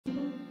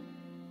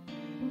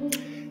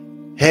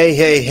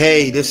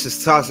Hey, this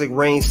is Toxic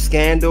Rain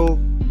Scandal.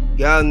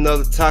 Got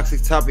another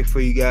toxic topic for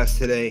you guys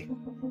today.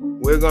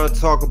 We're going to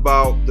talk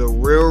about the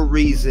real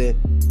reason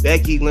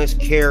Becky Lynch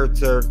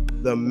character,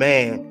 the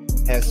man,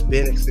 has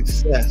been a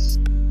success.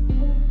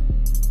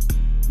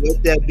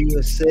 With that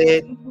being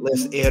said,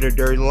 let's air the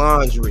dirty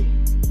laundry.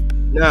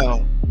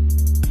 Now,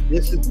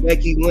 this is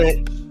Becky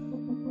Lynch,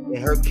 and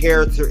her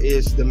character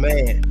is the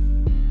man.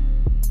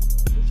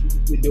 She's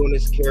been doing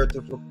this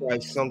character for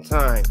quite some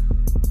time.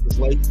 It's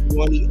late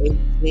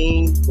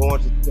 2018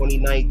 going to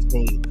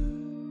 2019.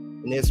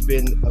 And it's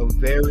been a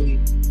very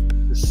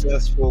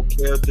successful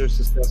character,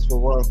 successful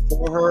run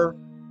for her.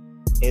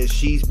 And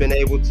she's been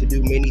able to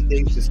do many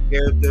things. This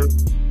character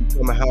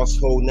become a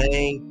household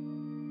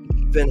name,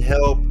 even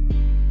help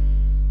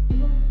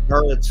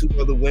her and two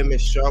other women,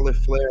 Charlotte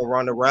Flair and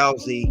Ronda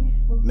Rousey,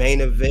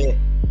 main event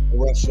at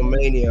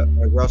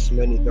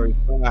WrestleMania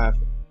 35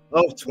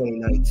 of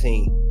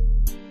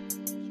 2019.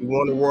 She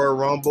won the Royal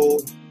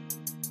Rumble.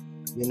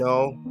 You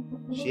know,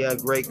 she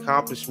had great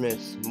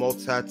accomplishments,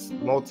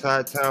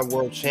 multi-time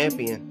world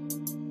champion,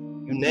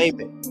 you name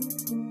it.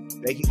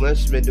 Becky Lynch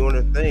has been doing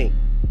her thing,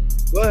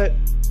 but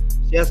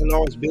she hasn't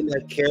always been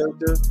that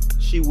character.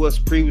 She was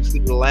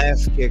previously the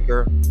last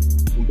kicker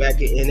from back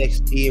in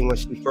NXT and when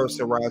she first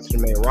arrived to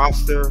the main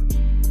roster.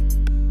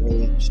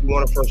 And she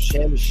won her first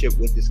championship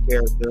with this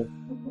character.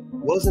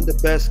 Wasn't the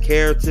best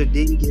character,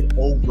 didn't get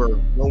over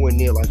nowhere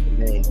near like the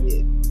man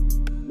did.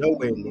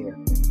 Nowhere near.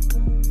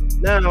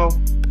 Now,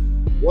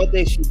 one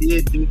thing she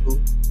did do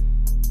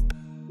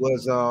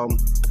was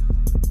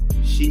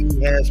she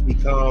has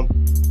become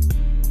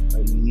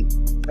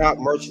a top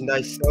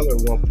merchandise seller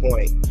at one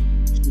point.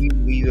 She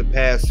even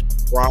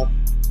passed Brock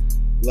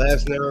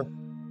Lesnar,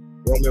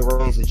 Roman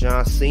Reigns, and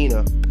John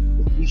Cena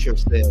with t-shirt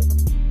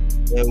sales.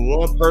 And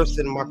one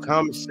person in my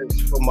comment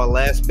section from my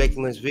last Becky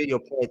Lynch video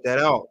pointed that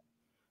out.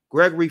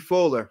 Gregory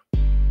Fuller,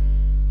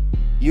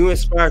 you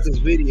inspired this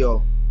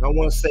video. I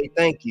want to say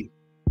thank you.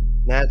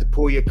 And I had to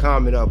pull your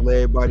comment up, let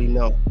everybody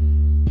know.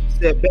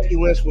 Said Becky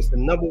Lynch was the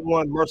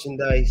 #1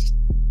 merchandise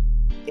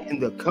in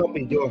the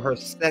company during her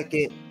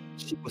second.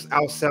 She was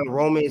outselling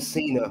Roman and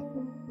Cena.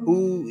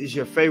 Who is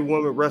your favorite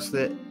woman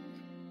wrestler?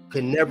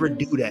 Could never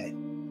do that.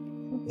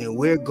 And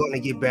we're going to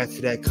get back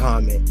to that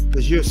comment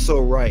because you're so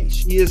right.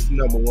 She is the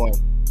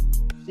 #1.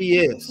 She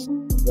is.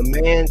 The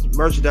man's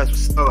merchandise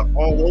was selling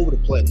all over the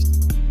place.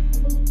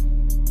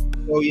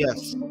 So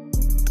yes.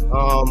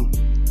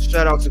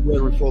 Shout out to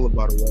Gregory Fuller,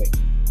 by the way.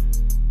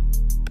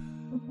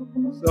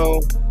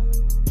 So,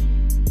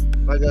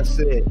 like I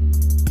said,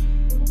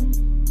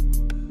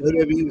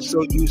 WWE was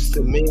so used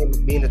to men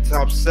being the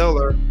top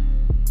seller,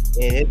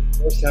 and it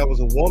first time was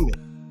a woman.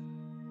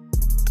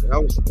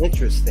 That was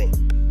interesting.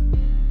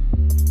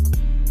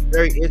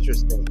 Very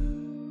interesting.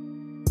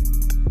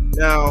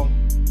 Now,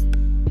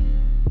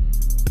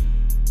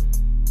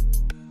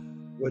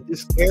 with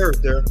this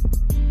character,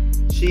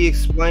 she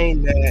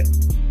explained that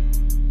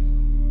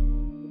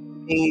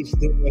he's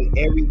doing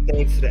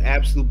everything to the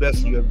absolute best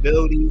of your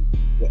ability,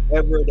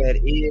 whatever that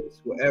is,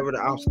 whatever the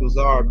obstacles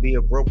are, be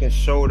a broken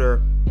shoulder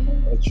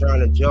or trying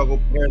to juggle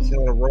parenting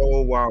on the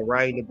road while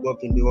writing a book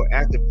and doing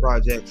active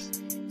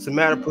projects. It's a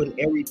matter of putting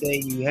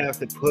everything you have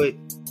to put,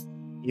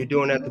 you're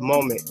doing at the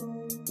moment.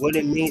 What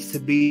it means to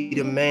be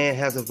the man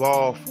has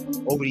evolved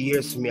over the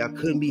years for me. I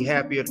couldn't be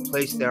happier at the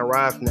place that I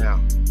arrived now.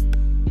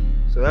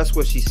 So that's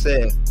what she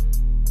said.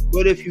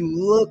 But if you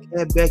look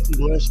at Becky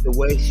Lynch, the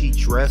way she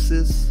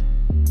dresses,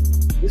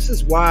 this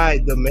is why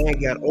the man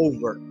got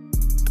over.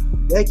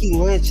 Becky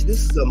Lynch,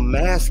 this is a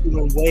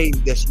masculine way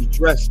that she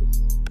dresses.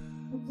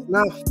 It's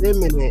not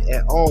feminine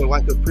at all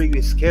like her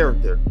previous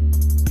character.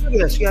 Look at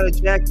that, she got a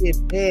jacket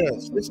and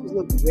pants. This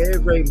looks very,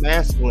 very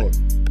masculine.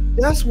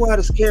 That's why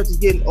this character's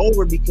getting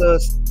over,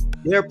 because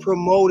they're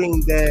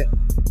promoting that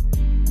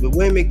the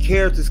women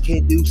characters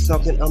can do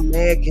something a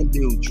man can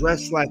do.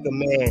 Dress like a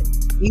man,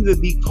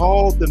 even be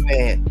called the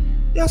man.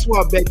 That's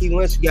why Becky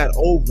Lynch got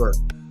over.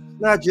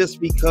 Not just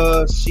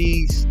because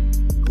she's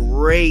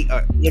great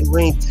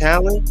in-ring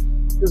talent,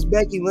 because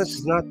Becky Lynch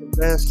is not the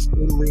best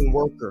in-ring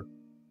worker.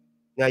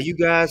 Now, you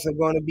guys are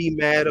going to be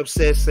mad,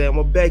 upset, saying I'm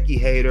a Becky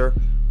hater,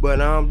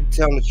 but I'm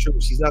telling the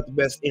truth. She's not the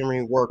best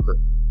in-ring worker.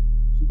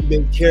 She's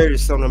been carried in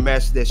some of the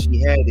matches that she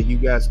had that you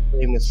guys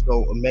claim is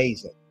so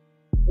amazing.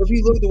 But if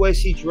you look at the way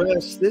she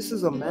dressed, this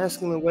is a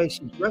masculine way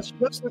she dressed. She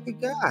dressed like a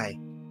guy.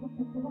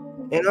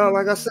 And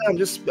like I said, I'm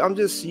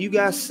just, you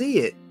guys see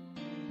it.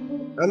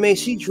 I mean,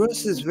 she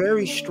dresses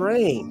very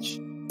strange.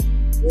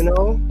 You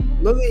know,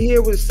 look at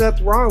here with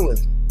Seth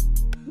Rollins.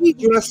 He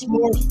dresses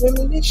more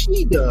feminine than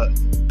she does.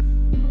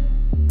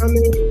 I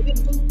mean,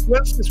 this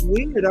dress is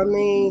weird. I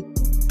mean,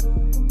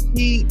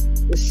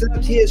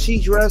 except here, she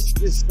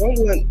dresses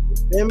somewhat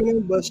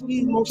feminine, but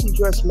she mostly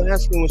dressed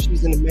masculine when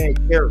she's in the main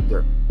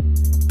character.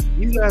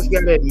 You guys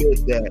gotta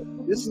admit that.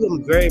 This is a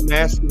very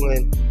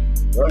masculine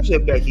version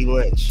of Becky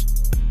Lynch.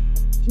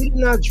 She did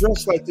not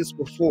dress like this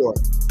before.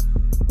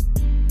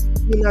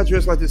 She did not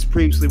dress like this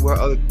previously with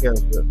her other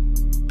character.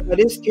 Now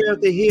this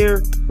character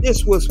here,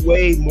 this was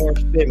way more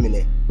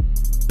feminine.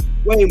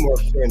 way more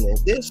feminine.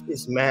 This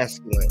is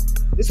masculine.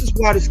 This is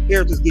why this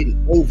character is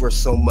getting over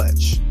so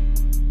much,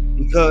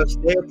 because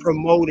they're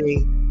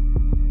promoting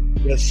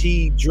that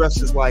she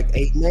dresses like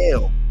a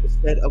male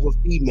instead of a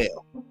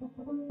female.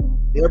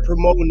 They're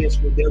promoting this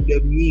with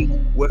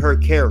WWE with her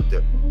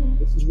character.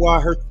 This is why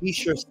her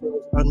t-shirt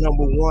sales are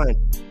 #1.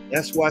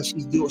 That's why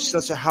she's doing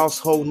such a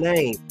household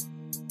name.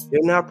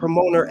 They're not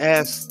promoting her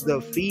as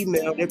the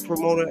female. They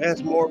promote her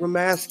as more of a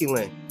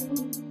masculine.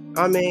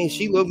 I mean,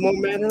 she looks more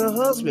man than her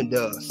husband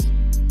does.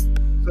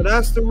 So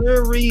that's the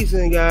real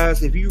reason,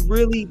 guys. If you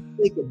really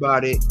think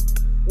about it,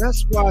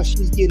 that's why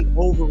she's getting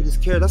over with this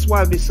character. That's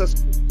why it's been such a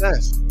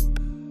success.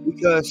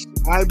 Because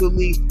I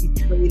believe she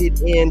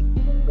traded in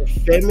her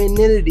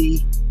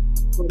femininity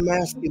for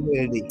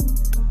masculinity.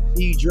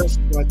 She dressed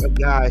like a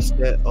guy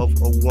instead of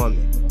a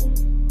woman.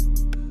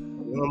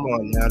 Come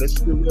on now, this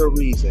is the real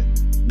reason.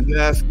 You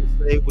guys can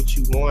say what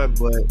you want,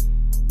 but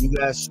you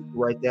guys see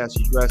right there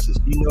she dresses.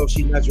 You know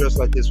she's not dressed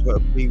like this for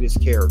her previous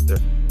character,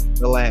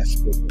 the last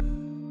speaker.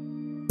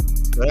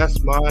 So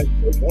that's my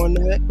take on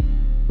that.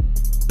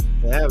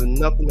 I have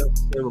nothing else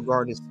to say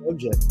regarding this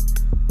subject.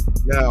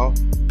 Now,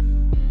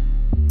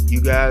 you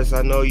guys,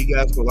 I know you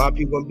guys, a lot of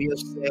people gonna be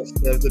upset,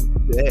 the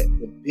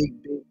big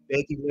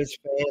Becky Lynch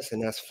fans,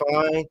 and that's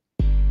fine.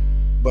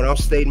 But I'm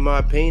stating my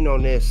opinion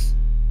on this,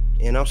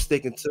 and I'm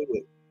sticking to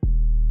it.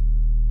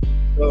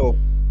 So,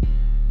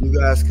 you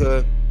guys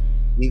could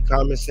leave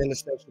comments in the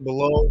section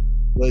below,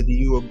 whether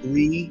you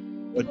agree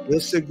or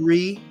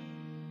disagree,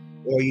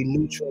 or you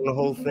neutral on the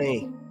whole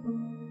thing.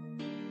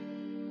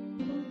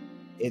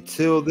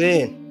 Until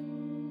then,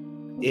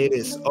 it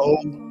is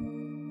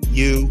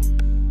OUT.